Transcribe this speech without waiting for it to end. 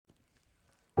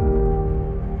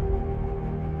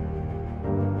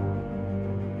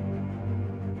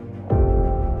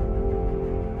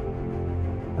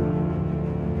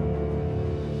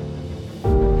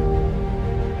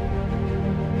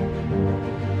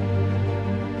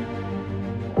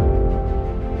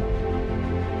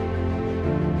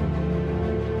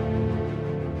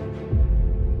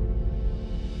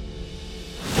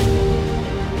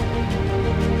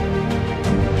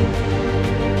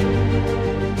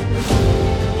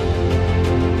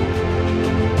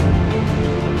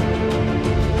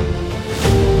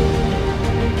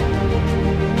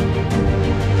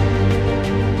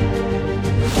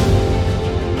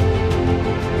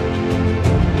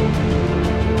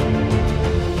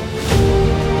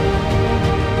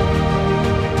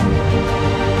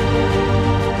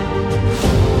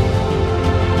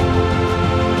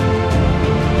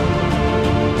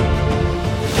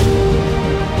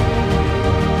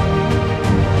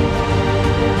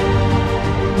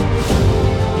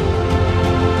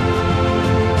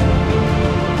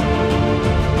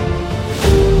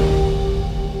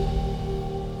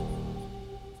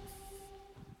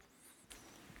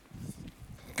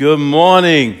Good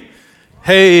morning.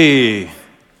 Hey,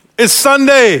 it's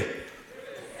Sunday.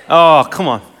 Oh, come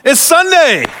on. It's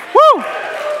Sunday. Woo!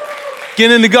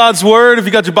 Get into God's Word. If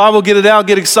you got your Bible, get it out.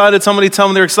 Get excited. Somebody tell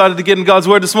me they're excited to get in God's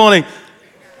Word this morning.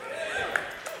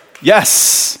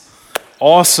 Yes.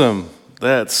 Awesome.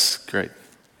 That's great.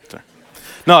 Sorry.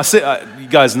 No, you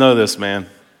guys know this, man.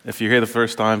 If you're here the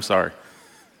first time, sorry.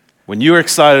 When you're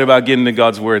excited about getting into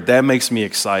God's Word, that makes me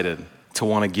excited to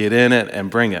want to get in it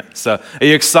and bring it. So, are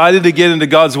you excited to get into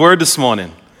God's Word this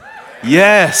morning?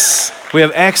 Yes. We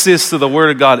have access to the Word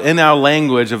of God in our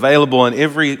language, available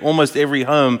in almost every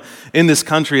home in this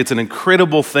country. It's an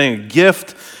incredible thing, a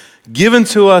gift given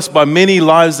to us by many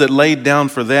lives that laid down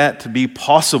for that to be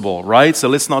possible, right? So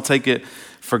let's not take it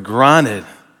for granted.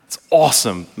 It's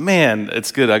awesome. Man,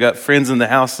 it's good. I got friends in the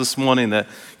house this morning that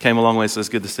came a long way, so it's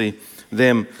good to see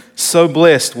them. So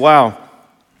blessed. Wow.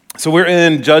 So we're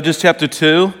in Judges chapter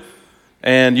 2,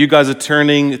 and you guys are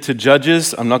turning to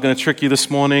Judges. I'm not going to trick you this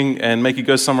morning and make you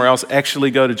go somewhere else.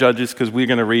 Actually go to Judges, because we're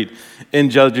going to read in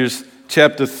Judges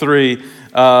chapter 3.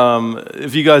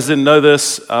 If you guys didn't know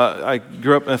this, I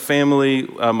grew up in a family.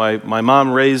 My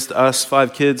mom raised us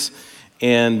 5 kids,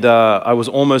 and I was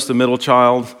almost a middle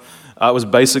child. I was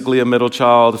basically a middle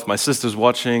child. If my sister's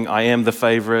watching, I am the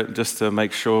favorite, just to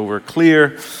make sure we're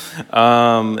clear.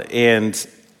 And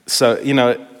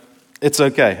so, it's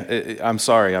okay. I'm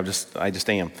sorry. I just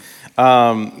am.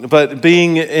 But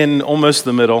being in almost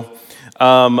the middle,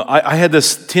 I had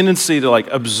this tendency to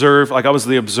observe. I was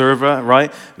the observer,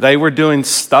 right? They were doing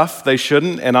stuff they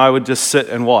shouldn't, and I would just sit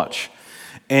and watch.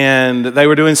 And they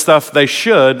were doing stuff they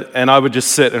should, and I would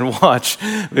just sit and watch,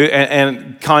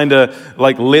 and kind of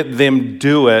let them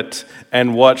do it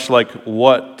and watch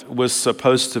what was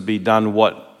supposed to be done,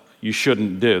 what you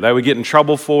shouldn't do. They would get in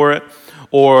trouble for it.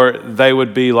 Or they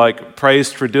would be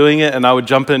praised for doing it, and I would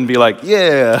jump in and be like,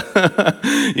 yeah,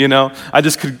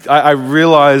 I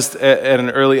realized at an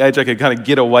early age I could kind of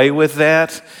get away with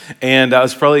that, and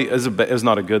it was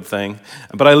not a good thing.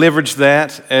 But I leveraged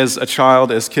that as a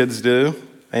child, as kids do.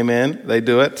 Amen. They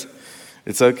do it.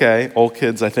 It's okay. All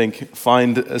kids, I think,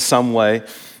 find some way.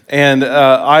 And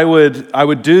I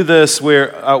would do this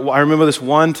where I remember this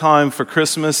one time for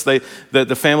Christmas, the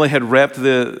family had wrapped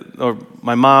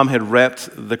my mom had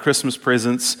wrapped the Christmas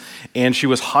presents, and she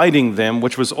was hiding them,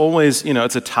 which was always,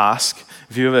 it's a task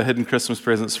if you've ever hidden Christmas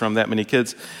presents from that many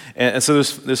kids. And so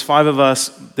there's 5 of us.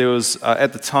 There was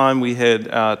at the time we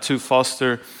had 2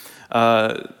 foster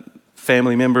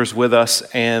family members with us,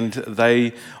 and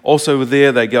they also were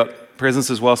there. They got presents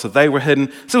as well, so they were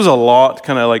hidden. So it was a lot,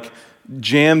 kind of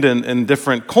jammed in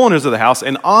different corners of the house,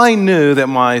 and I knew that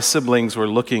my siblings were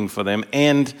looking for them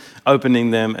and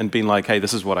opening them and being like, hey,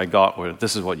 this is what I got, or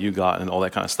this is what you got, and all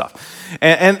that kind of stuff.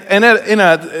 And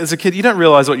as a kid, you don't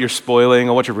realize what you're spoiling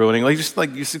or what you're ruining. You're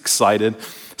just excited.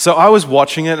 So I was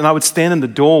watching it, and I would stand in the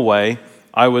doorway.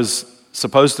 I was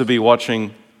supposed to be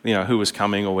watching who was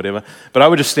coming or whatever. But I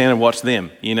would just stand and watch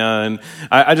them, and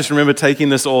I just remember taking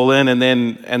this all in, and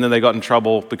then they got in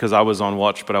trouble because I was on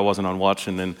watch, but I wasn't on watch,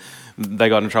 and then they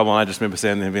got in trouble, and I just remember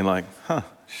standing there and being like,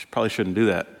 probably shouldn't do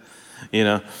that,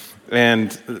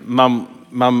 And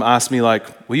Mom asked me, were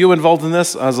you involved in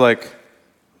this? I was like,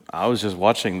 I was just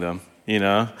watching them,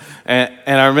 And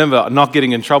I remember not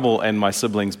getting in trouble and my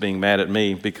siblings being mad at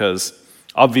me because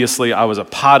obviously I was a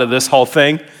part of this whole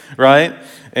thing, right?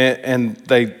 And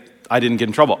I didn't get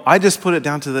in trouble. I just put it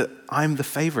down to I'm the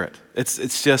favorite.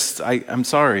 It's just, I'm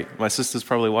sorry. My sister's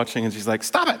probably watching and she's like,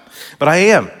 stop it. But I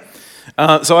am.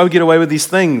 So I would get away with these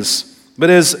things. But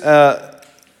as a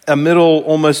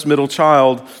almost middle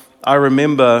child, I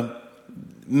remember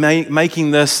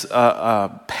making this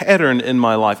a pattern in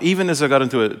my life. Even as I got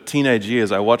into teenage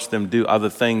years, I watched them do other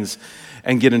things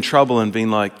and get in trouble and being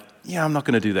like, yeah, I'm not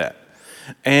going to do that.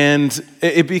 And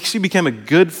it actually became a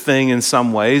good thing in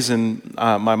some ways, and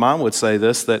my mom would say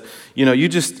this, that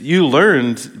you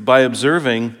learned by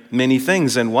observing many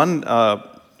things. And one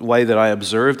way that I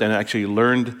observed and actually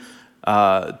learned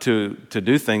to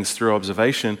do things through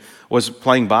observation was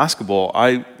playing basketball.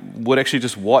 I would actually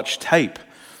just watch tape,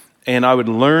 and I would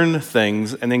learn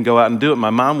things and then go out and do it. My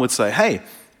mom would say, hey,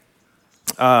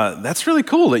 that's really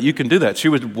cool that you can do that. She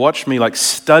would watch me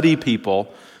study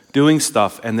people doing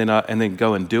stuff and then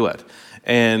go and do it.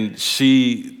 And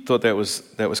she thought that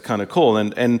was kind of cool.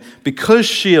 And because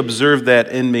she observed that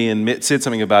in me and said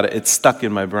something about it, it stuck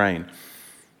in my brain.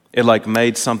 It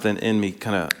made something in me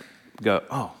kind of go,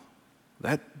 oh,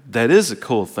 that is a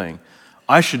cool thing.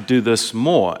 I should do this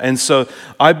more. And so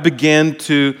I began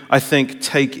to, I think,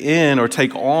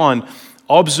 take on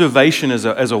observation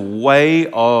as a way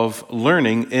of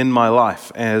learning in my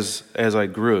life as I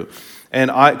grew. And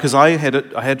because I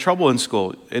had trouble in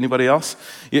school. Anybody else?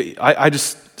 I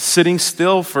just sitting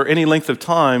still for any length of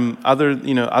time, other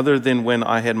than when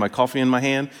I had my coffee in my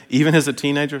hand, even as a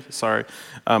teenager. Sorry,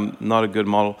 not a good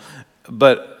model.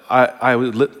 But I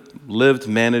lived,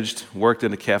 managed, worked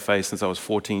in a cafe since I was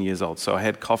 14 years old. So I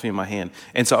had coffee in my hand,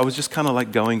 and so I was just kind of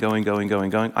like going.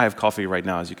 I have coffee right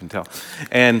now, as you can tell,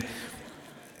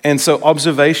 And so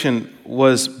observation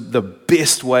was the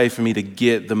best way for me to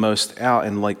get the most out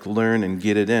and like learn and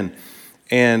get it in.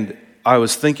 And I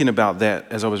was thinking about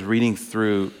that as I was reading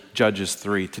through Judges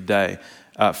 3 today,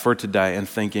 and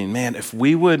thinking, man,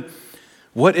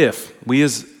 what if we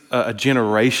as a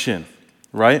generation,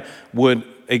 right, would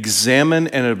examine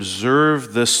and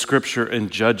observe this scripture in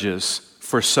Judges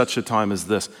for such a time as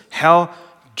this? How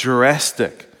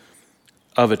drastic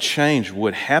of a change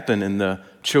would happen in the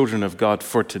children of God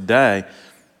for today,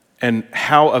 and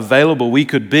how available we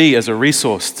could be as a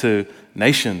resource to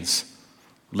nations,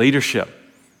 leadership,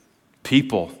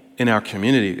 people in our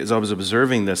community. As I was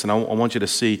observing this, and I want you to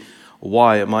see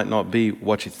why it might not be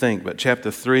what you think. But chapter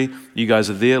 3, you guys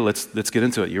are there. Let's get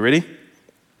into it. You ready?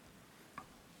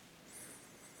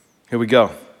 Here we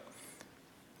go.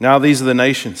 Now these are the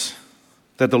nations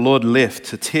that the Lord left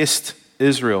to test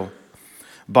Israel.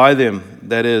 By them,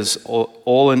 that is,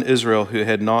 all in Israel who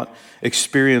had not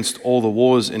experienced all the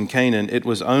wars in Canaan, it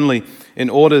was only in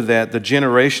order that the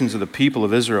generations of the people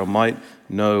of Israel might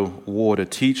know war, to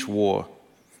teach war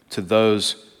to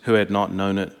those who had not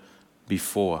known it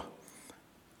before.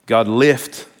 God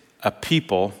left a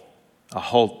people, a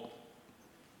whole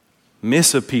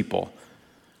mess of people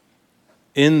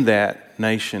in that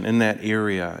nation, in that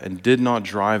area, and did not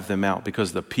drive them out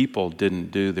because the people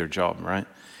didn't do their job, right?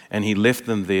 And he left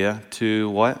them there to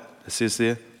what? It says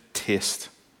there, test.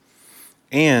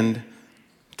 And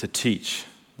to teach,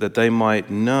 that they might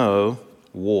know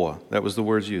war. That was the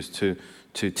words used, to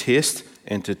test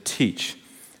and to teach,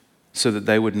 so that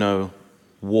they would know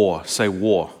war. Say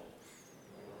war.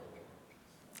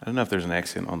 I don't know if there's an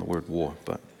accent on the word war,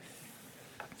 but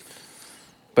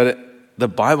the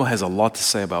Bible has a lot to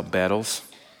say about battles,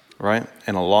 right?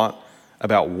 And a lot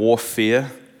about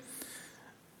warfare.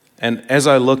 And as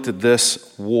I looked at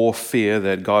this warfare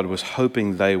that God was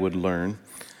hoping they would learn,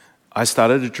 I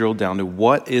started to drill down to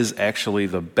what is actually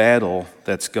the battle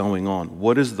that's going on.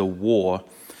 What is the war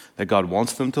that God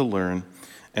wants them to learn?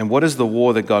 And what is the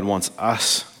war that God wants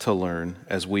us to learn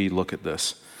as we look at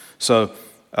this? So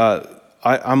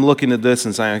I'm looking at this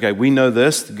and saying, okay, we know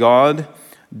this. God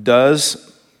does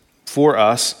for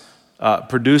us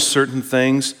produce certain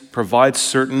things, provide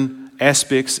certain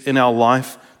aspects in our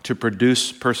life to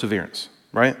produce perseverance,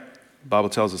 right? The Bible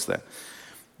tells us that.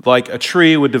 Like a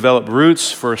tree would develop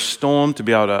roots for a storm to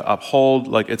be able to uphold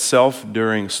like itself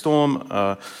during a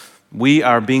storm, we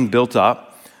are being built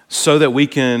up so that we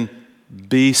can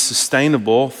be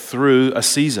sustainable through a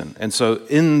season. And so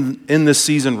in this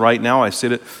season right now, I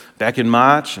said it back in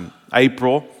March and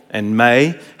April and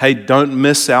May, hey, don't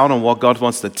miss out on what God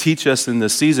wants to teach us in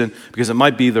this season, because it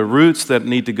might be the roots that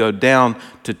need to go down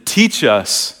to teach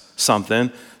us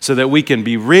something so that we can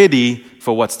be ready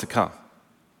for what's to come.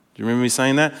 Do you remember me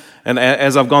saying that? And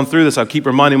as I've gone through this, I keep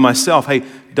reminding myself, hey,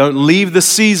 don't leave the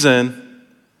season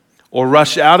or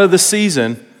rush out of the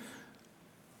season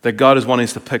that God is wanting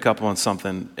us to pick up on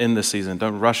something in the season.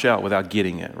 Don't rush out without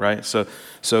getting it, right? So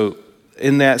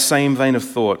in that same vein of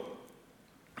thought,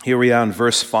 here we are in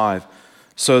verse 5.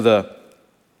 So the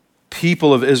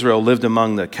people of Israel lived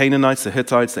among the Canaanites, the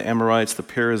Hittites, the Amorites, the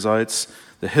Perizzites,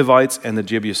 the Hivites, and the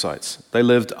Jebusites. They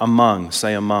lived among,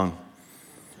 say among.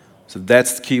 So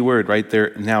that's the key word right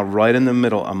there. Now, right in the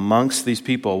middle, amongst these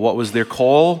people, what was their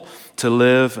call to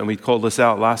live? And we called this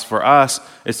out last for us,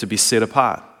 is to be set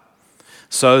apart.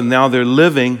 So now they're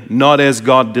living not as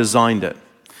God designed it.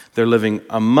 They're living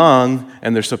among,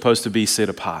 and they're supposed to be set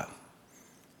apart.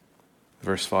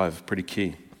 Verse 5, pretty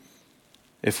key.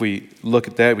 If we look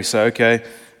at that, we say, okay,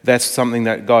 that's something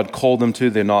that God called them to.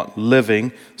 They're not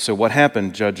living. So what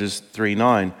happened? Judges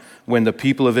 3:9. When the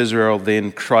people of Israel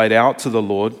then cried out to the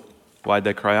Lord, why'd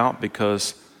they cry out?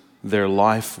 Because their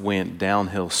life went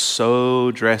downhill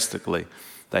so drastically.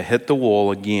 They hit the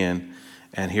wall again,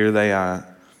 and here they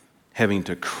are having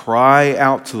to cry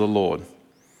out to the Lord.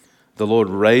 The Lord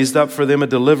raised up for them a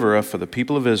deliverer for the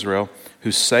people of Israel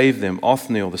who saved them,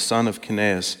 Othniel, the son of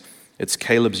Kenaz. It's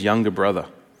Caleb's younger brother.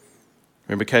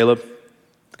 Remember Caleb,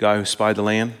 the guy who spied the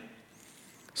land?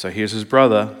 So here's his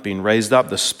brother being raised up.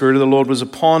 The Spirit of the Lord was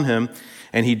upon him,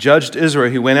 and he judged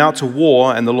Israel. He went out to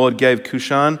war, and the Lord gave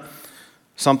Cushan,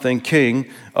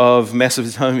 king of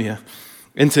Mesopotamia,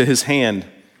 into his hand.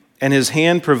 And his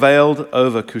hand prevailed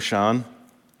over Cushan,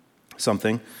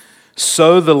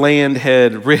 So the land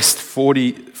had rest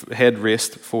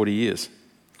 40 years.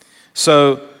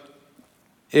 So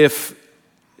if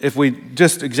we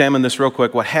just examine this real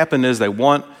quick, what happened is they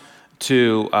want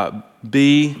to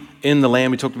be in the land.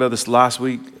 We talked about this last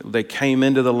week. They came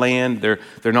into the land. They're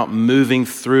not moving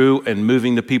through and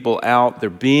moving the people out. They're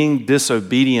being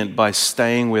disobedient by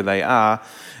staying where they are.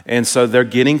 And so they're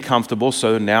getting comfortable.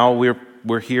 So now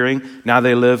we're hearing, now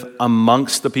they live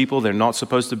amongst the people they're not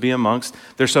supposed to be amongst.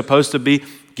 They're supposed to be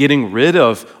getting rid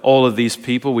of all of these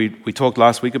people. We talked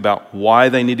last week about why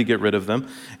they need to get rid of them,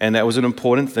 and that was an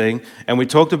important thing. And we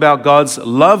talked about God's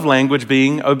love language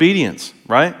being obedience,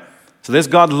 right? So there's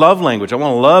God's love language. I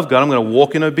want to love God. I'm going to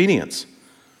walk in obedience.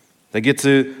 They get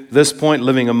to this point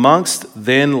living amongst,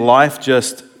 then life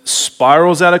just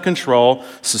spirals out of control.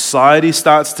 Society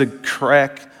starts to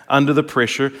crack under the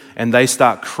pressure, and they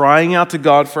start crying out to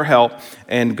God for help,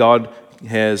 and God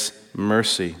has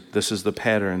mercy. This is the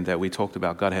pattern that we talked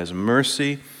about. God has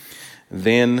mercy.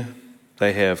 Then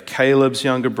they have Caleb's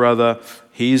younger brother.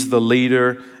 He's the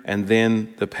leader, and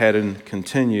then the pattern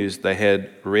continues. They had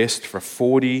rest for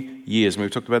 40 years. We've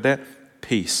talked about that.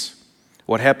 Peace.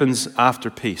 What happens after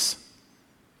peace?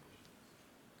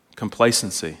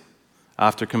 Complacency.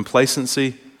 After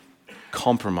complacency,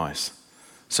 compromise.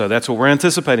 So that's what we're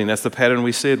anticipating. That's the pattern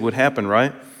we said would happen,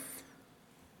 right?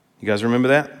 You guys remember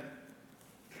that?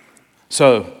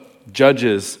 So,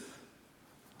 judges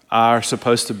are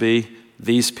supposed to be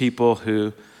these people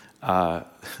who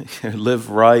live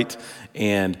right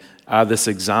and are this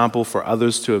example for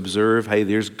others to observe. Hey,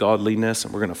 there's godliness,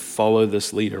 and we're going to follow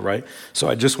this leader, right? So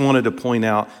I just wanted to point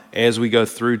out, as we go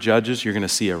through Judges, you're going to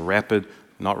see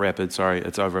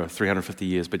it's over 350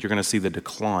 years, but you're going to see the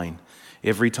decline.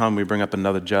 Every time we bring up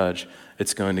another judge,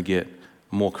 it's going to get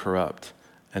more corrupt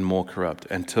and more corrupt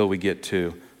until we get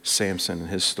to Samson and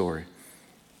his story.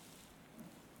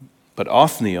 But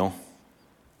Othniel,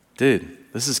 dude,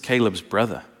 this is Caleb's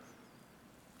brother.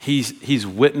 He's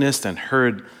witnessed and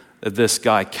heard this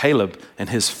guy, Caleb, and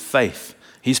his faith.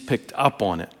 He's picked up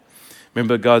on it.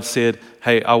 Remember, God said,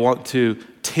 hey, I want to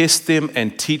test them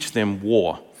and teach them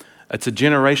war. It's a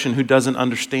generation who doesn't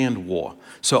understand war.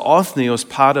 So Othniel is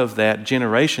part of that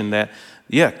generation that,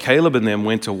 Caleb and them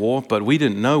went to war, but we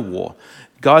didn't know war.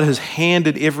 God has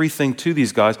handed everything to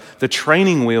these guys. The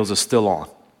training wheels are still on,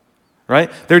 right?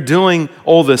 They're doing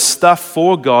all this stuff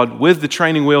for God with the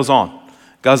training wheels on.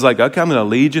 God's like, okay, I'm going to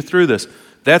lead you through this.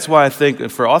 That's why I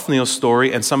think for Othniel's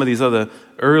story and some of these other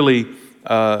early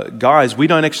guys, we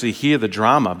don't actually hear the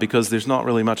drama because there's not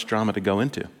really much drama to go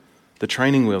into. The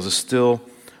training wheels are still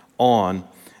on,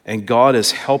 and God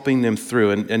is helping them through.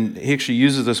 And he actually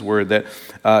uses this word that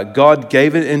God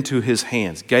gave it into his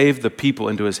hands, gave the people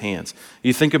into his hands.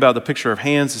 You think about the picture of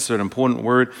hands, it's an important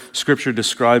word. Scripture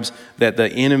describes that the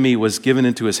enemy was given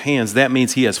into his hands. That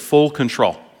means he has full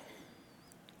control.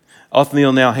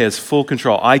 Othniel now has full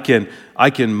control. I can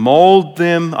mold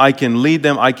them, I can lead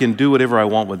them, I can do whatever I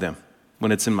want with them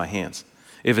when it's in my hands.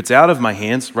 If it's out of my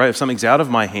hands, right, if something's out of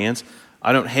my hands,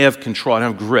 I don't have control, I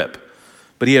don't have grip.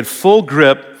 But he had full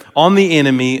grip on the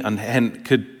enemy and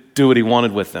could do what he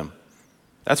wanted with them.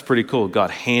 That's pretty cool.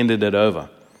 God handed it over.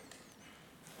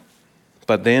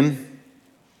 But then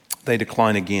they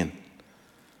decline again.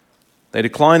 They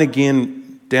decline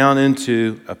again down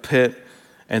into a pit,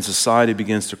 and society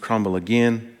begins to crumble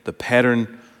again. The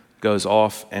pattern goes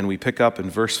off, and we pick up in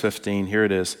verse 15. Here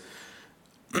it is.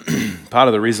 Part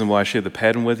of the reason why I share the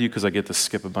pattern with you, because I get to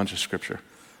skip a bunch of scripture.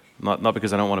 Not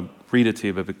because I don't want to read it to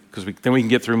you, but because then we can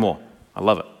get through more. I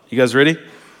love it. You guys ready?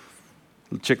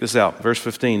 Check this out. Verse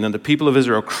 15. Then the people of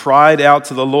Israel cried out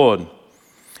to the Lord,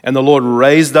 and the Lord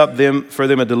raised up for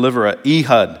them a deliverer,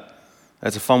 Ehud.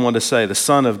 That's a fun one to say. The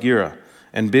son of Gera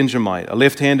and Benjamite, a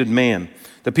left-handed man.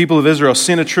 The people of Israel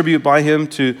sent a tribute by him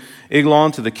to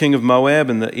Eglon, to the king of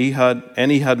Moab, and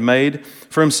Ehud made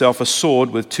for himself a sword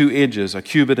with two edges, a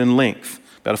cubit in length,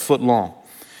 about a foot long.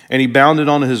 And he bound it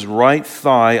on his right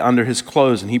thigh under his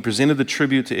clothes, and he presented the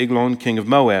tribute to Eglon, king of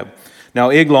Moab. Now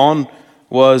Eglon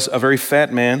was a very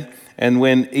fat man, and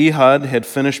when Ehud had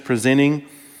finished presenting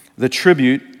the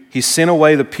tribute, he sent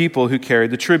away the people who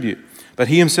carried the tribute. But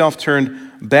he himself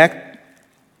turned back,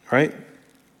 right?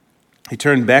 He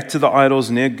turned back to the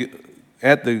idols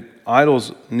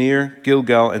near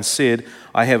Gilgal and said,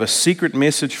 I have a secret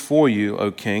message for you,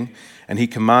 O king. And he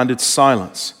commanded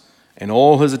silence. And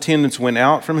all his attendants went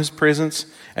out from his presence,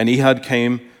 and Ehud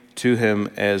came to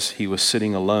him as he was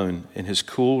sitting alone in his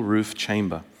cool roof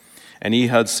chamber. And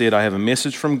Ehud said, I have a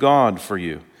message from God for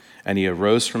you. And he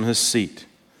arose from his seat.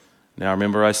 Now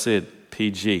remember I said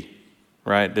PG,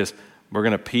 right? We're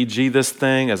going to PG this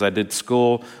thing. As I did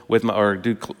school with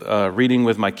reading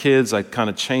with my kids, I kind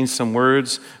of changed some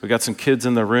words. We got some kids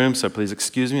in the room, so please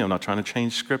excuse me. I'm not trying to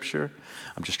change Scripture.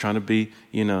 I'm just trying to be,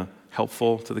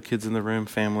 helpful to the kids in the room,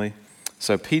 family.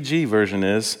 So PG version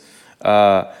is,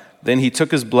 then he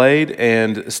took his blade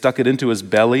and stuck it into his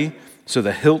belly, so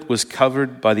the hilt was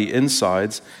covered by the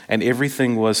insides, and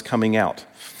everything was coming out.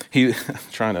 I'm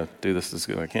trying to do this as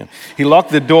good as I can. He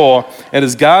locked the door, and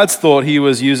his guards thought he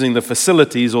was using the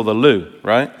facilities or the loo,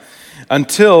 right?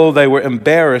 Until they were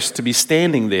embarrassed to be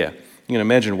standing there. You can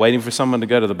imagine waiting for someone to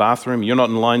go to the bathroom. You're not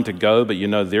in line to go, but you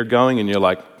know they're going, and you're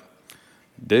like,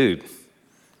 dude,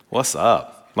 what's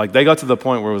up? Like, they got to the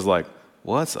point where it was like,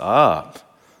 what's up?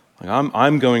 Like,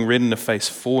 I'm going red in the face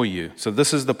for you. So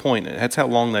this is the point. That's how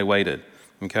long they waited,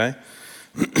 okay?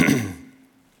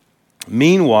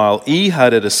 Meanwhile,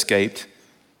 Ehud had escaped,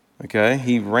 okay?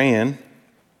 He ran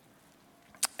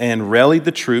and rallied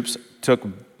the troops,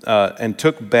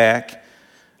 took back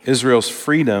Israel's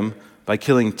freedom by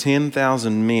killing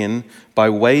 10,000 men, by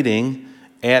waiting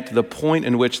at the point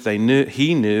in which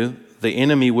he knew the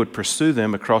enemy would pursue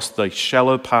them across the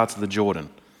shallow parts of the Jordan.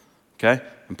 Okay?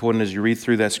 Important as you read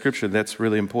through that scripture, that's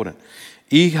really important.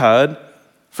 Ehud,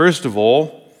 first of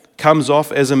all, comes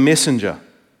off as a messenger.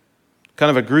 Kind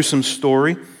of a gruesome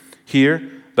story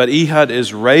here, but Ehud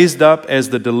is raised up as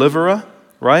the deliverer,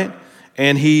 right?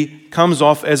 And he comes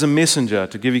off as a messenger.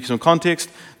 To give you some context,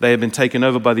 they have been taken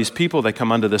over by these people. They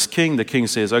come under this king. The king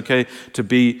says, okay, to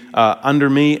be under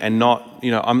me and not,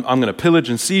 I'm going to pillage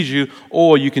and seize you,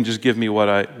 or you can just give me what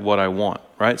I want,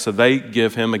 right? So they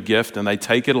give him a gift, and they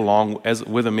take it along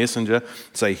with a messenger,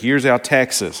 say, here's our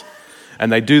taxes.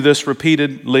 And they do this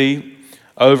repeatedly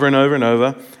over and over and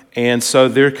over. And so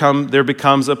there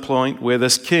becomes a point where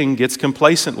this king gets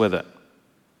complacent with it,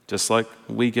 just like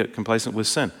we get complacent with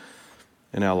sin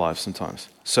in our lives sometimes.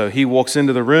 So he walks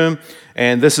into the room,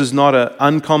 and this is not an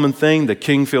uncommon thing. The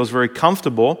king feels very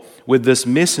comfortable with this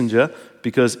messenger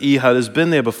because Ehud has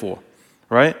been there before,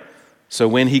 right? So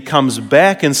when he comes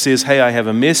back and says, hey, I have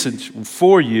a message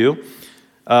for you,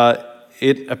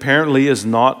 it apparently is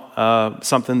not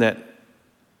something that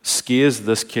scares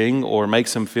this king or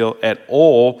makes him feel at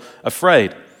all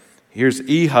afraid. Here's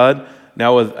Ehud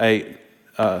now with a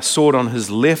sword on his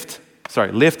left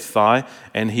thigh,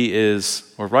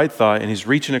 or right thigh, and he's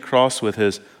reaching across with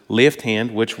his left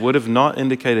hand, which would have not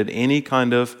indicated any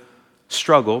kind of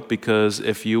struggle, because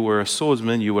if you were a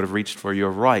swordsman, you would have reached for your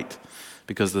right,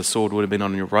 because the sword would have been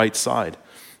on your right side,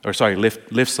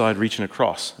 left side reaching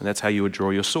across, and that's how you would draw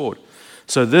your sword.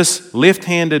 So this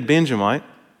left-handed Benjamite,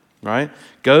 right,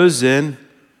 goes in,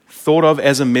 thought of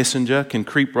as a messenger, can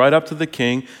creep right up to the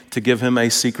king to give him a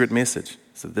secret message.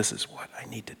 So this is what I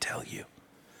need to tell you.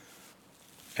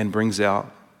 And brings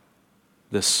out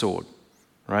this sword,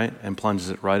 right, and plunges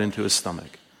it right into his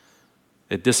stomach.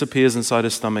 It disappears inside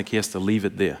his stomach. He has to leave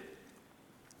it there.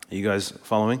 Are you guys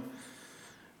following?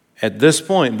 At this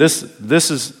point, this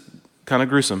is kind of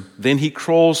gruesome. Then he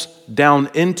crawls down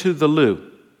into the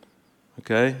loo.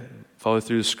 Okay? Follow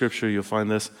through the scripture, you'll find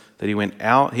this, that he went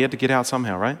out. He had to get out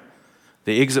somehow, right?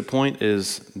 The exit point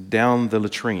is down the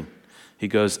latrine. He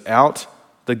goes out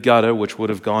the gutter, which would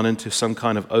have gone into some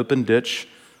kind of open ditch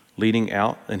leading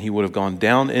out, and he would have gone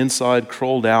down inside,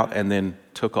 crawled out, and then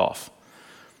took off.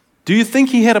 Do you think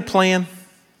he had a plan?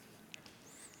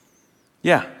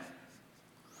 Yeah.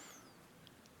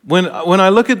 When I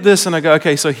look at this and I go,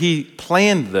 okay, so he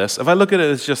planned this. If I look at it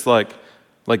as just like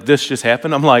this just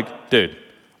happened, I'm like, dude,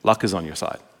 luck is on your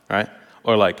side, right?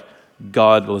 Or like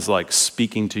God was like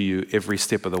speaking to you every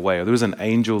step of the way, or there was an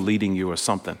angel leading you or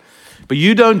something. But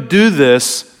you don't do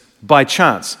this by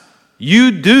chance.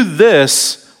 You do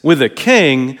this with a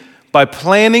king by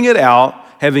planning it out,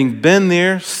 having been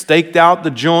there, staked out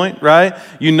the joint, right?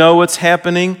 You know what's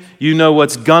happening. You know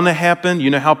what's going to happen.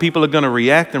 You know how people are going to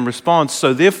react and respond.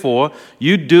 So therefore,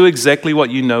 you do exactly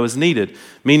what you know is needed.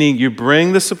 Meaning you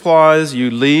bring the supplies, you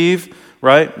leave,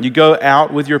 right? You go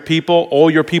out with your people.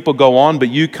 All your people go on, but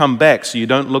you come back so you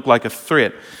don't look like a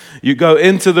threat. You go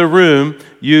into the room.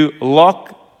 You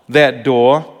lock that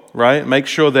door, right? Make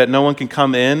sure that no one can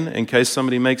come in case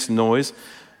somebody makes noise.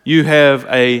 You have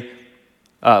a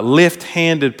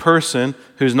left-handed person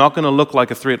who's not going to look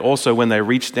like a threat also when they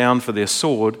reach down for their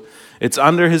sword. It's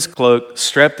under his cloak,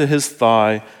 strapped to his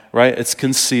thigh, right? It's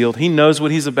concealed. He knows what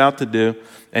he's about to do,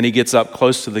 and he gets up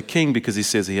close to the king because he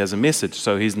says he has a message.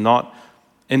 So he's not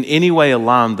in any way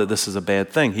alarmed that this is a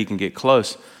bad thing. He can get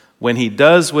close. When he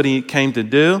does what he came to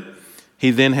do,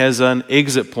 he then has an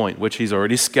exit point, which he's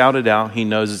already scouted out. He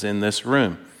knows is in this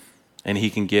room. And he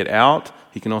can get out.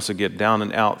 He can also get down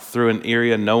and out through an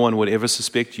area no one would ever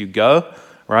suspect you go,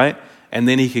 right? and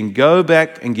then he can go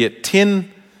back and get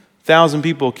 10,000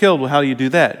 people killed. Well, how do you do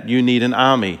that? You need an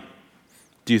army.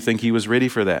 Do you think he was ready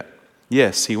for that?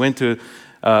 Yes, he went to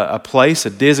a place, a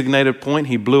designated point.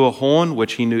 He blew a horn,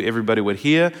 which he knew everybody would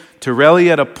hear, to rally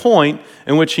at a point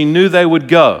in which he knew they would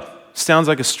go. Sounds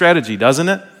like a strategy, doesn't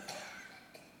it?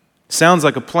 Sounds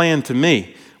like a plan to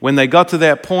me. When they got to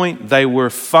that point, they were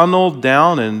funneled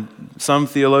down, and some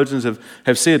theologians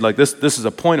have said, like, this is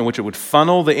a point in which it would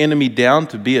funnel the enemy down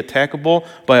to be attackable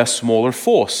by a smaller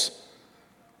force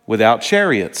without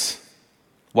chariots.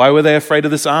 Why were they afraid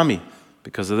of this army?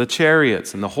 Because of the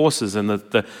chariots and the horses and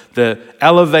the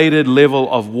elevated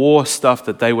level of war stuff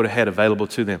that they would have had available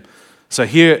to them. So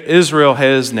here Israel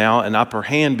has now an upper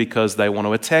hand because they want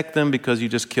to attack them because you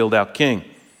just killed our king.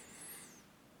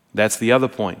 That's the other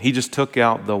point. He just took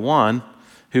out the one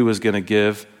who was going to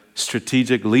give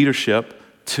strategic leadership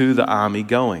to the army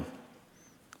going.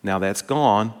 Now that's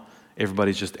gone.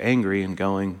 Everybody's just angry and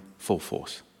going full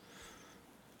force.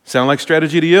 Sound like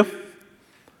strategy to you?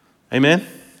 Amen?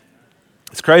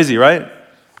 It's crazy, right?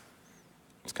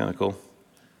 It's kind of cool.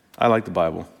 I like the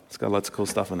Bible. It's got lots of cool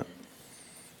stuff in it.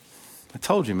 I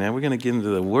told you, man, we're going to get into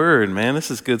the Word, man. This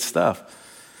is good stuff.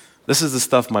 This is the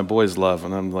stuff my boys love,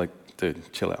 and I'm like,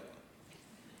 dude, chill out.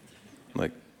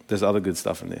 Like, there's other good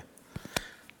stuff in there.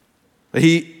 But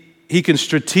he can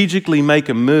strategically make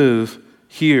a move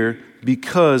here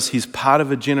because he's part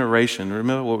of a generation.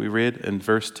 Remember what we read in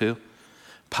verse 2?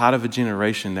 Part of a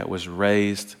generation that was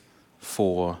raised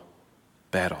for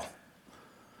battle.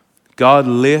 God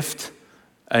left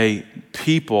a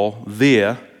people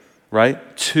there,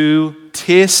 right, to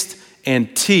test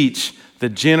and teach the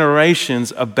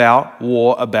generations about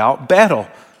war, about battle.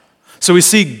 So we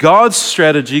see God's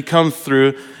strategy come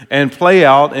through and play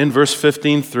out in verse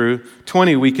 15 through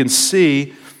 20. We can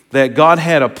see that God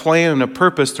had a plan and a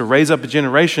purpose to raise up a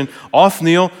generation.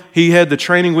 Othniel, he had the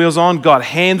training wheels on. God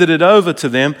handed it over to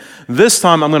them. This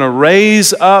time I'm going to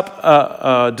raise up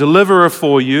a deliverer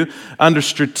for you under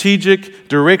strategic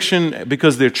direction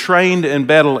because they're trained in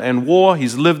battle and war.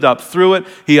 He's lived up through it.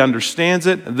 He understands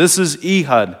it. This is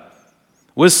Ehud.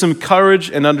 With some courage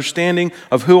and understanding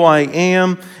of who I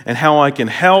am and how I can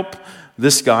help,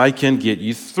 this guy can get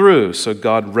you through. So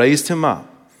God raised him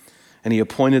up and he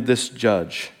appointed this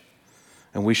judge.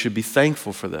 And we should be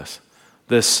thankful for this.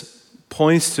 This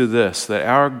points to this, that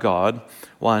our God,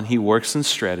 one, he works in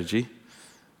strategy,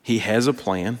 he has a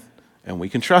plan, and we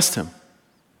can trust him.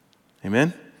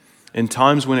 Amen? In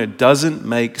times when it doesn't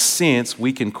make sense,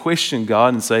 we can question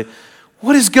God and say,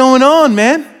 what is going on,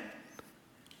 man?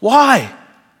 Why?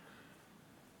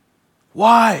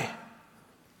 Why?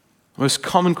 The most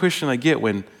common question I get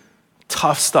when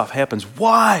tough stuff happens,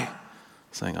 why?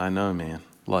 Saying, I know, man.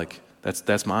 Like,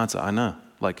 that's my answer. I know.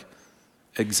 Like,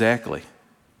 exactly.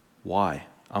 Why?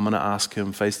 I'm going to ask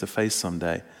him face to face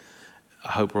someday.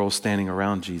 I hope we're all standing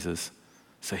around Jesus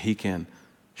so he can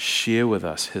share with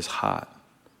us his heart.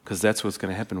 Because that's what's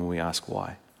going to happen when we ask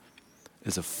why.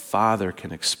 Is a father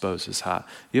can expose his heart.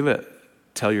 You ever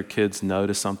tell your kids no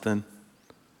to something?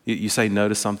 You say no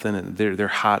to something and their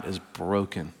heart is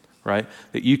broken, right?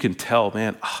 That you can tell,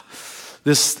 man,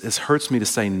 this hurts me to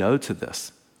say no to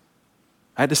this.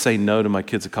 I had to say no to my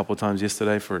kids a couple of times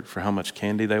yesterday for how much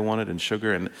candy they wanted and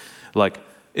sugar. And like,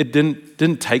 it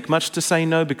didn't take much to say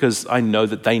no because I know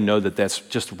that they know that that's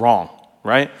just wrong,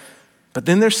 right? But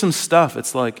then there's some stuff.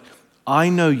 It's like, I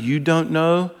know you don't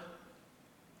know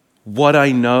what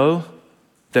I know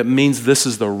that means this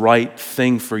is the right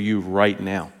thing for you right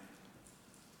now.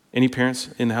 Any parents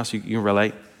in the house, you can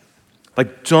relate?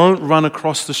 Like, don't run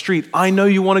across the street. I know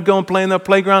you want to go and play in that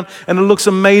playground, and it looks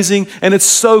amazing, and it's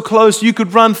so close. You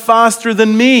could run faster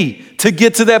than me to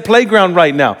get to that playground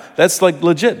right now. That's like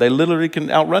legit. They literally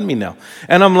can outrun me now.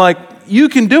 And I'm like, you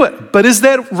can do it, but is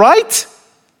that right?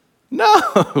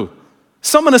 No.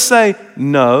 So I'm going to say,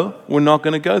 no, we're not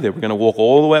going to go there. We're going to walk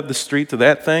all the way up the street to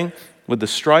that thing with the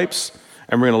stripes,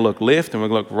 and we're going to look left, and we're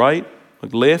going to look right,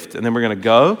 look left, and then we're going to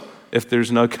go. If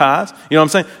there's no cars. You know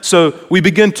what I'm saying? So we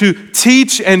begin to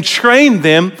teach and train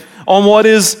them on what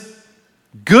is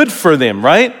good for them,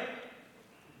 right?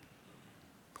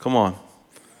 Come on.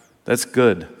 That's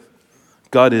good.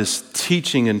 God is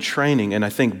teaching and training, and I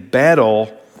think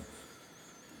battle,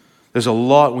 there's a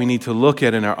lot we need to look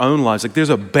at in our own lives. Like, there's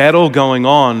a battle going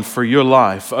on for your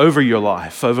life,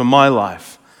 over my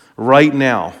life, right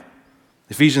now.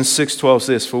 Ephesians 6:12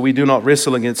 says, for we do not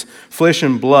wrestle against flesh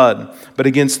and blood, but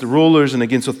against the rulers and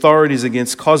against authorities,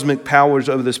 against cosmic powers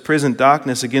over this present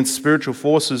darkness, against spiritual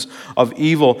forces of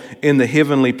evil in the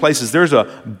heavenly places. There's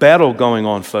a battle going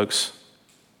on, folks,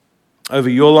 over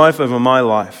your life, over my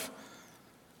life.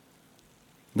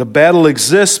 The battle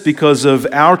exists because of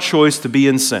our choice to be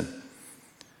in sin.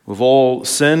 We've all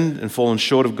sinned and fallen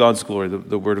short of God's glory.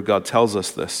 The Word of God tells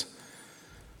us this.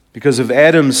 Because of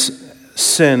Adam's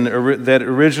sin, that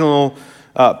original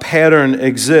pattern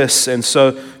exists. And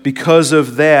so because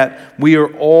of that, we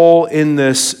are all in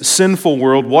this sinful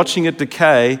world, watching it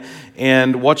decay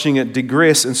and watching it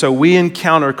digress. And so we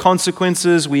encounter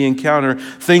consequences, we encounter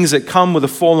things that come with a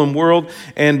fallen world,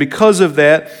 and because of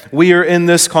that, we are in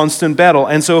this constant battle.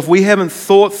 And so if we haven't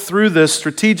thought through this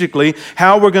strategically,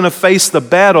 how we're going to face the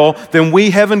battle, then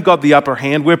we haven't got the upper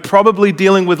hand. We're probably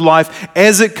dealing with life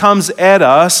as it comes at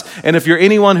us, and if you're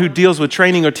anyone who deals with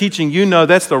training or teaching, you know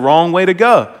that's the wrong way to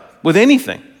go with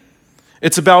anything.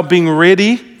 It's about being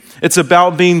ready. It's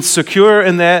about being secure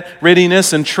in that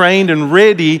readiness and trained and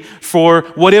ready for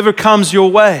whatever comes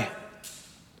your way.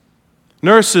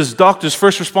 Nurses, doctors,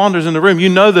 first responders in the room, you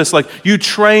know this. Like, you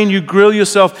train, you grill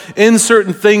yourself in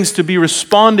certain things to be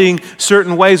responding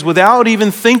certain ways without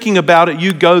even thinking about it.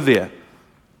 You go there.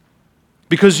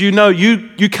 Because you know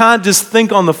you can't just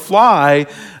think on the fly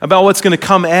about what's going to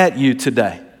come at you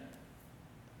today.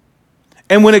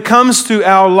 And when it comes to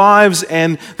our lives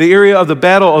and the area of the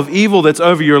battle of evil that's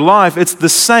over your life, it's the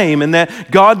same in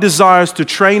that God desires to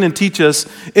train and teach us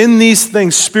in these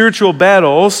things, spiritual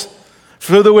battles,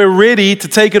 so that we're ready to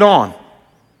take it on.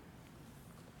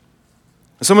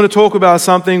 So I'm going to talk about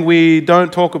something we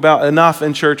don't talk about enough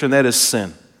in church, and that is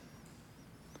sin.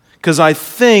 Because I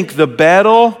think the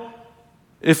battle,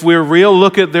 if we're real,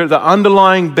 look at the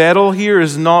underlying battle here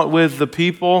is not with the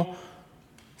people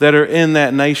that are in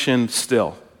that nation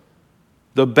still.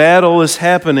 The battle is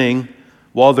happening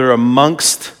while they're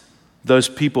amongst those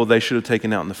people they should have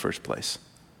taken out in the first place.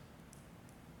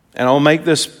 And I'll make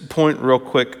this point real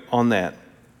quick on that.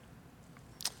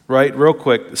 Right? Real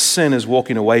quick, sin is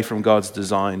walking away from God's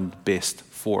designed best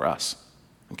for us.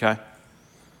 Okay?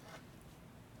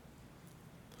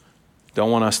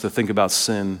 Don't want us to think about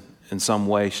sin in some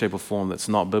way, shape, or form that's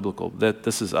not biblical. That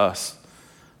this is us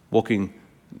walking.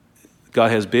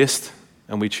 God has best,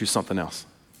 and we choose something else.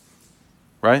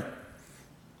 Right?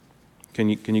 Can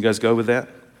you guys go with that?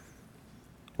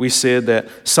 We said that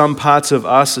some parts of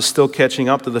us are still catching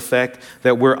up to the fact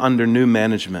that we're under new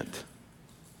management.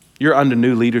 You're under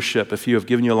new leadership. If you have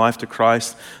given your life to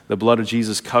Christ, the blood of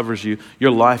Jesus covers you.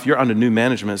 Your life, you're under new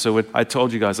management. So I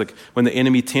told you guys, like, when the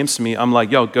enemy tempts me, I'm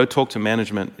like, yo, go talk to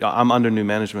management. I'm under new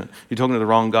management. You're talking to the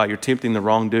wrong guy. You're tempting the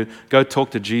wrong dude. Go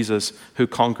talk to Jesus who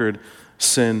conquered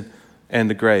sin and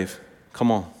the grave.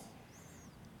 Come on.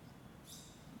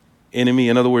 Enemy,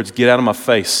 in other words, get out of my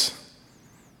face.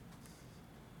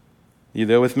 You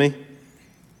there with me?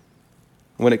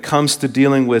 When it comes to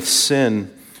dealing with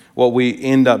sin, what we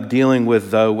end up dealing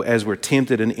with, though, as we're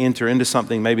tempted and enter into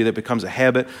something maybe that becomes a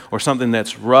habit or something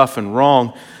that's rough and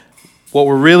wrong, what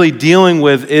we're really dealing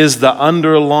with is the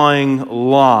underlying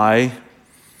lie,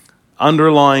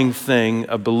 underlying thing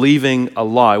of believing a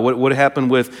lie. What happened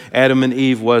with Adam and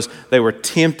Eve was they were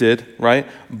tempted, right,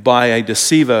 by a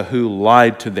deceiver who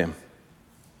lied to them.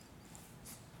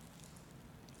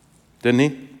 Didn't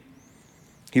he?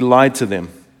 He lied to them.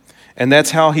 And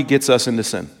that's how he gets us into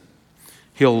sin.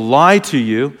 He'll lie to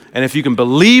you, and if you can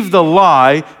believe the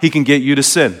lie, he can get you to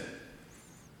sin.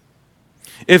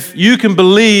 If you can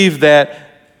believe that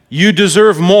you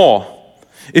deserve more,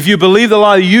 if you believe the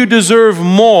lie, you deserve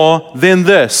more than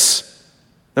this,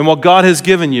 than what God has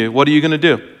given you, what are you going to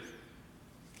do?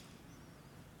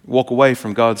 Walk away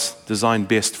from God's designed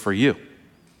best for you.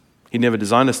 He never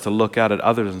designed us to look out at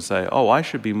others and say, oh, I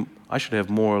should have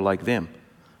more like them.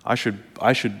 I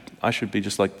should be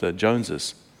just like the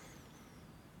Joneses.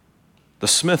 The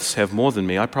Smiths have more than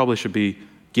me. I probably should be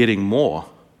getting more.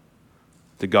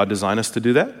 Did God design us to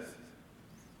do that?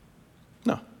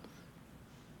 No.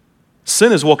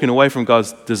 Sin is walking away from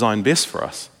God's designed best for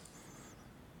us.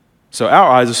 So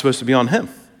our eyes are supposed to be on Him.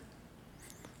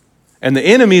 And the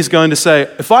enemy is going to say,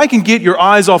 if I can get your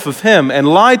eyes off of Him and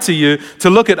lie to you to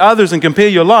look at others and compare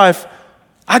your life,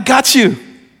 I got you.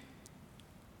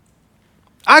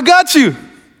 I got you.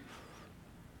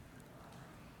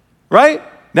 Right?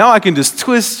 Now I can just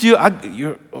twist you.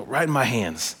 You're right in my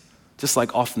hands. Just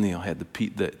like Othniel had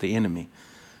the enemy.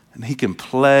 And he can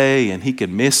play and he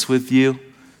can mess with you,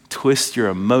 twist your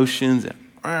emotions.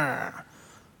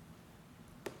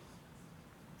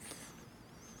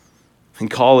 In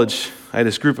college, I had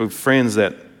this group of friends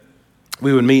that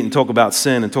we would meet and talk about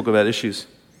sin and talk about issues.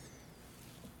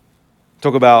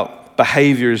 Talk about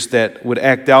behaviors that would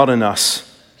act out in us.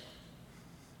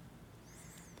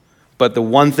 But the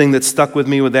one thing that stuck with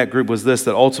me with that group was this,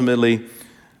 that ultimately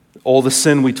all the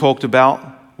sin we talked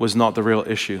about was not the real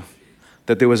issue.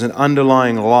 that there was an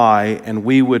underlying lie, and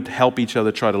we would help each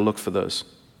other try to look for those.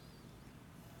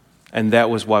 And that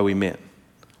was why we met.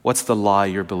 What's the lie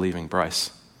you're believing,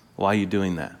 Bryce? Why are you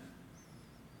doing that?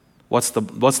 What's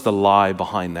the lie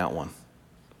behind that one?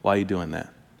 Why are you doing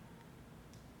that?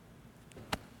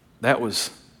 That was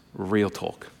real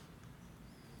talk.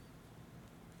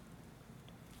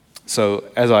 So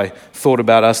as I thought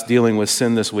about us dealing with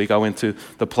sin this week, I went to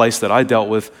the place that I dealt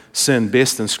with sin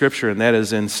best in Scripture, and that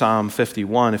is in Psalm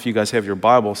 51. If you guys have your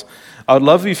Bibles, I would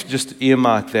love if you just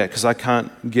earmark that, because I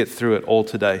can't get through it all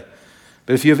today.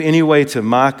 But if you have any way to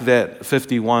mark that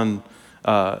 51,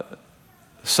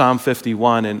 Psalm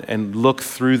 51, and look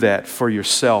through that for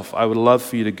yourself, I would love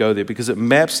for you to go there, because it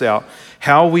maps out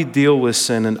how we deal with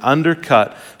sin and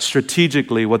undercut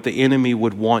strategically what the enemy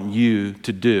would want you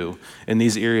to do in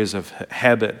these areas of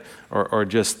habit or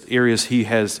just areas he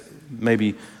has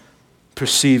maybe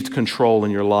perceived control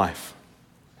in your life.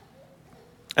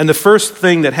 And the first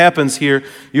thing that happens here,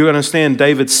 you understand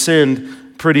David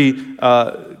sinned pretty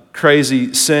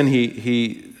crazy sin.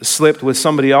 He slept with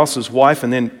somebody else's wife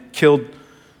and then killed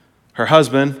her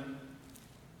husband.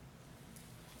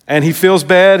 And he feels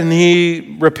bad and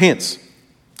he repents.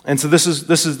 And so this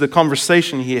is the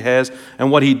conversation he has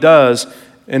and what he does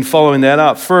in following that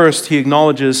up. First, he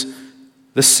acknowledges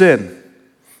the sin.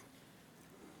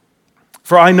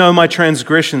 For I know my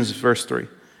transgressions, verse 3,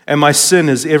 and my sin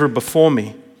is ever before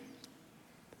me.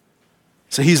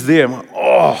 So he's there. I'm like,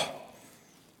 I'm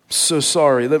so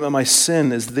sorry. My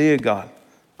sin is there, God.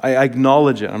 I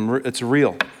acknowledge it. It's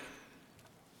real.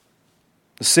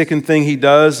 The second thing he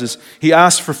does is he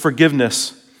asks for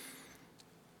forgiveness.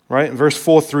 Right? In verse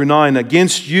 4 through 9,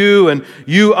 against you and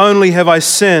you only have I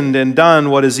sinned and done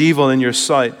what is evil in your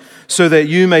sight, so that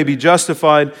you may be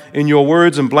justified in your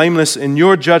words and blameless in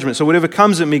your judgment. So whatever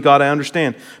comes at me, God, I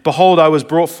understand. Behold, I was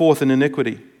brought forth in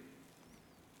iniquity.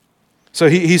 So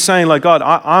he's saying, like, God,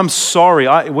 I'm sorry.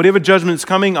 Whatever judgment is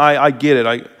coming, I get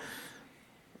it.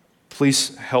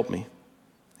 Please help me.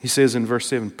 He says in verse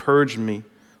 7, purge me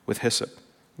with hyssop.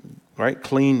 Right?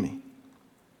 Clean me.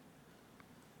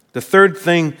 The third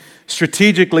thing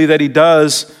strategically that he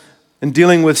does in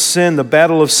dealing with sin, the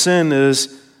battle of sin,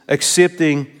 is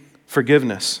accepting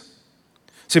forgiveness.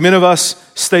 See, many of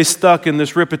us stay stuck in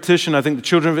this repetition. I think the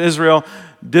children of Israel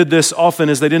did this often,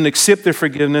 as they didn't accept their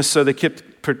forgiveness, so they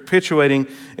kept perpetuating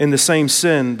in the same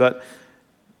sin. But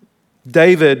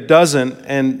David doesn't,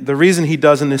 and the reason he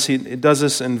doesn't is he does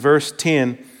this in verse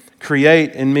 10,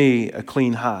 create in me a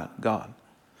clean heart, God.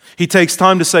 He takes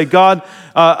time to say, God,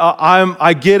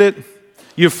 I get it.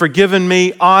 You've forgiven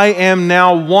me. I am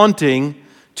now wanting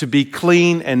to be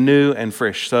clean and new and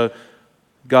fresh. So,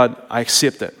 God, I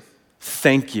accept it.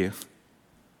 Thank you.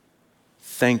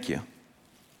 Thank you.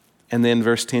 And then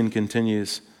verse 10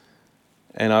 continues,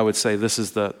 and I would say this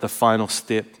is the final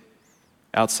step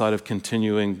outside of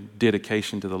continuing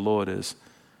dedication to the Lord, is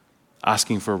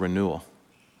asking for renewal.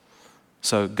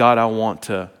 So, God, I want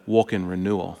to walk in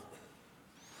renewal.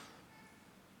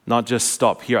 Not just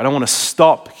stop here. I don't want to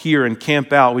stop here and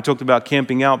camp out. We talked about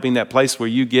camping out being that place where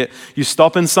you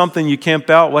stop in something, you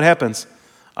camp out. What happens?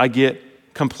 I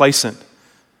get complacent.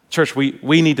 Church,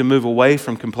 we need to move away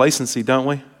from complacency, don't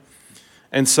we?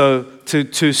 And so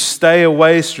to stay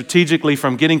away strategically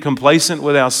from getting complacent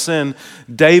with our sin,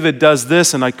 David does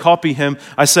this, and I copy him.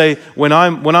 I say, when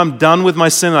I'm done with my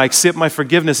sin and I accept my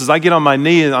forgiveness, as I get on my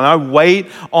knees and I wait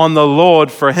on the Lord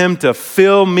for him to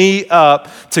fill me up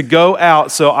to go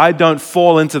out so I don't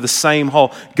fall into the same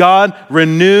hole. God,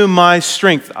 renew my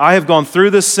strength. I have gone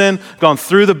through this sin, gone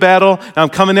through the battle, and I'm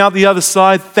coming out the other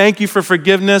side. Thank you for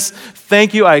forgiveness.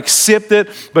 Thank you, I accept it.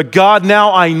 But God,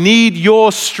 now I need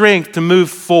your strength to move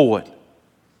forward.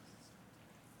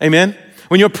 Amen?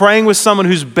 When you're praying with someone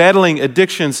who's battling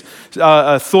addictions,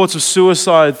 thoughts of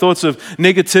suicide, thoughts of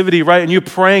negativity, right? And you're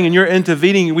praying and you're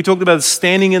intervening. We talked about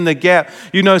standing in the gap.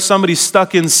 You know somebody's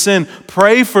stuck in sin.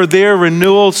 Pray for their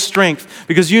renewal strength.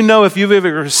 Because you know if you've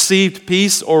ever received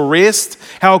peace or rest,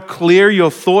 how clear your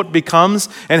thought becomes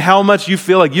and how much you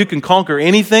feel like you can conquer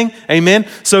anything. Amen?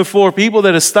 So for people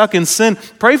that are stuck in sin,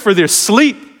 pray for their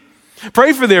sleep.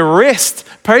 Pray for their rest.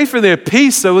 Pray for their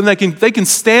peace, so when they can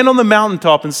stand on the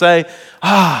mountaintop and say,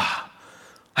 I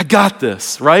got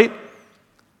this, right?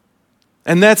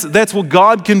 And that's what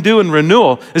God can do in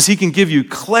renewal, is he can give you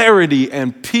clarity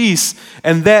and peace,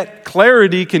 and that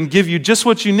clarity can give you just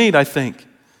what you need, I think,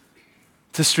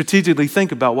 to strategically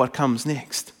think about what comes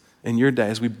next in your day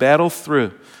as we battle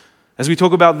through. As we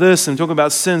talk about this and talk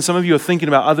about sin, some of you are thinking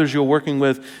about others you're working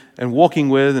with and walking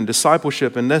with and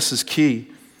discipleship, and this is key.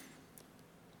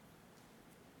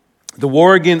 The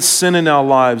war against sin in our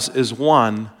lives is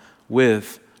won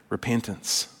with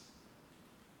repentance.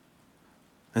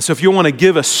 And so if you want to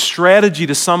give a strategy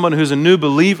to someone who's a new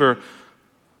believer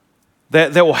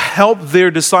that will help their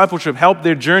discipleship, help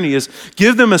their journey, is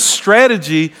give them a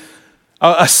strategy,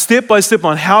 a step-by-step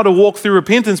on how to walk through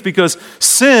repentance, because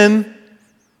sin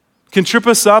can trip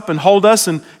us up and hold us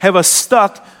and have us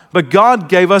stuck, but God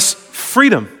gave us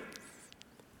freedom.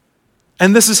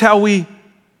 And this is how we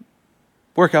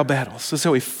work our battles. This is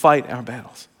how we fight our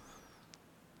battles.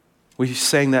 We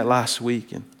sang that last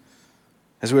week, and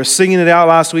as we were singing it out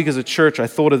last week as a church, I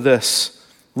thought of this.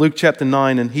 Luke chapter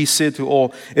 9, and he said to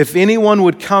all, "If anyone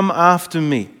would come after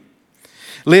me,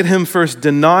 let him first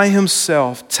deny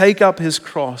himself, take up his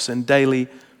cross, and daily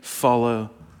follow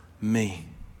me."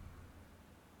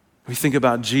 We think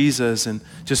about Jesus and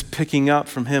just picking up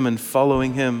from him and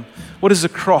following him. What does the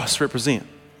cross represent?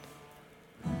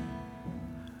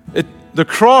 The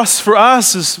cross for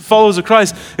us as followers of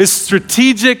Christ is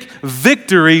strategic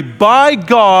victory by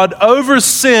God over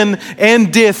sin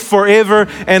and death forever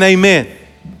and amen.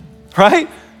 Right?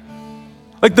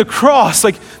 Like the cross,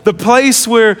 like the place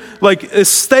where like a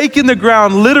stake in the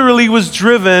ground literally was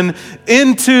driven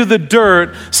into the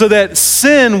dirt so that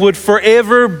sin would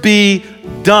forever be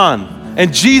done.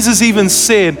 And Jesus even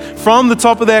said from the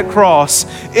top of that cross,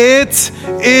 "It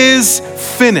is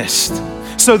finished."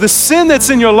 So the sin that's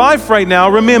in your life right now,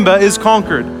 remember, is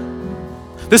conquered.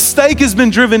 The stake has been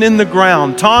driven in the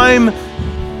ground. Time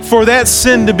for that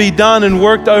sin to be done and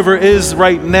worked over is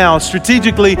right now.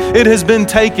 Strategically, it has been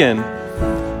taken.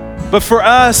 But for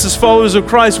us as followers of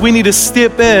Christ, we need to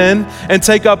step in and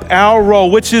take up our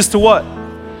role, which is to what?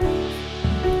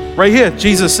 Right here,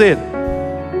 Jesus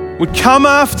said, "Would come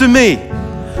after me,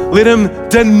 let him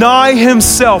deny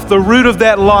himself." The root of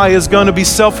that lie is going to be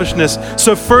selfishness.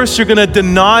 So first you're going to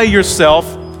deny yourself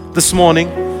this morning.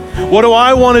 What do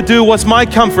I want to do? What's my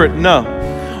comfort? No.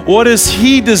 What does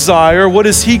he desire? What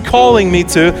is he calling me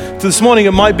to? This morning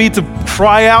it might be to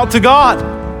cry out to God.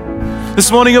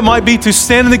 This morning it might be to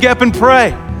stand in the gap and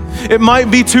pray. It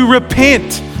might be to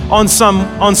repent on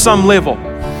some level.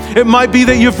 It might be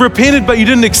that you've repented, but you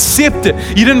didn't accept it.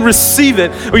 You didn't receive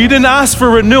it, or you didn't ask for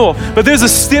renewal. But there's a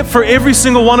step for every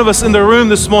single one of us in the room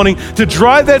this morning to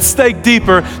drive that stake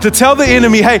deeper, to tell the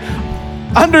enemy, "Hey,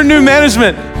 under new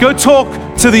management, go talk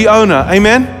to the owner."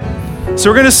 Amen? So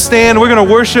we're going to stand, we're going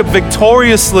to worship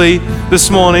victoriously this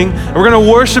morning. And we're going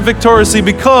to worship victoriously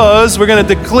because we're going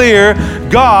to declare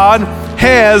God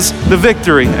has the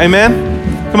victory.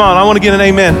 Amen? Come on, I want to get an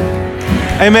amen.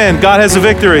 Amen. God has the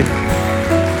victory.